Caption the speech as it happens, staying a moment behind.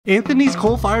Anthony's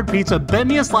coal-fired pizza bet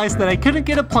me a slice that I couldn't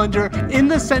get a plunger in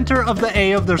the center of the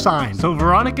A of their sign. So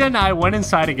Veronica and I went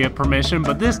inside to get permission,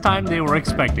 but this time they were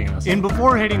expecting us. And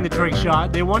before hitting the trick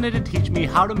shot, they wanted to teach me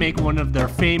how to make one of their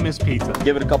famous pizzas.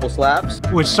 Give it a couple slaps.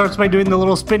 Which starts by doing the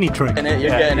little spinny trick. And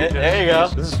you're getting it. There you go.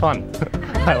 This is fun.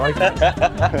 I like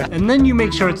that. And then you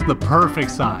make sure it's the perfect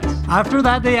size. After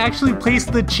that, they actually place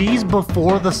the cheese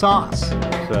before the sauce.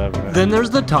 Then there's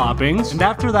the toppings, and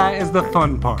after that is the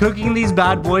fun part. Cooking these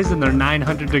bad boys in their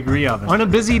 900-degree oven. On a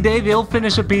busy day, they'll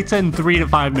finish a pizza in 3 to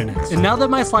 5 minutes. And now that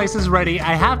my slice is ready,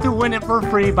 I have to win it for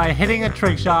free by hitting a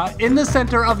trick shot in the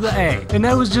center of the A. And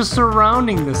I was just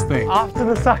surrounding this thing. Off to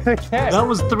the side again. That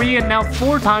was 3, and now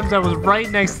 4 times I was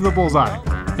right next to the bullseye.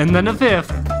 And then a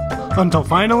 5th, until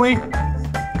finally...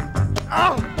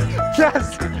 Oh,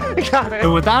 yes! Got it.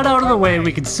 And with that out of the way,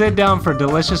 we could sit down for a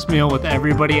delicious meal with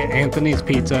everybody at Anthony's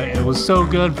Pizza. It was so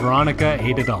good, Veronica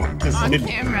ate it all. On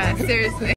camera, seriously.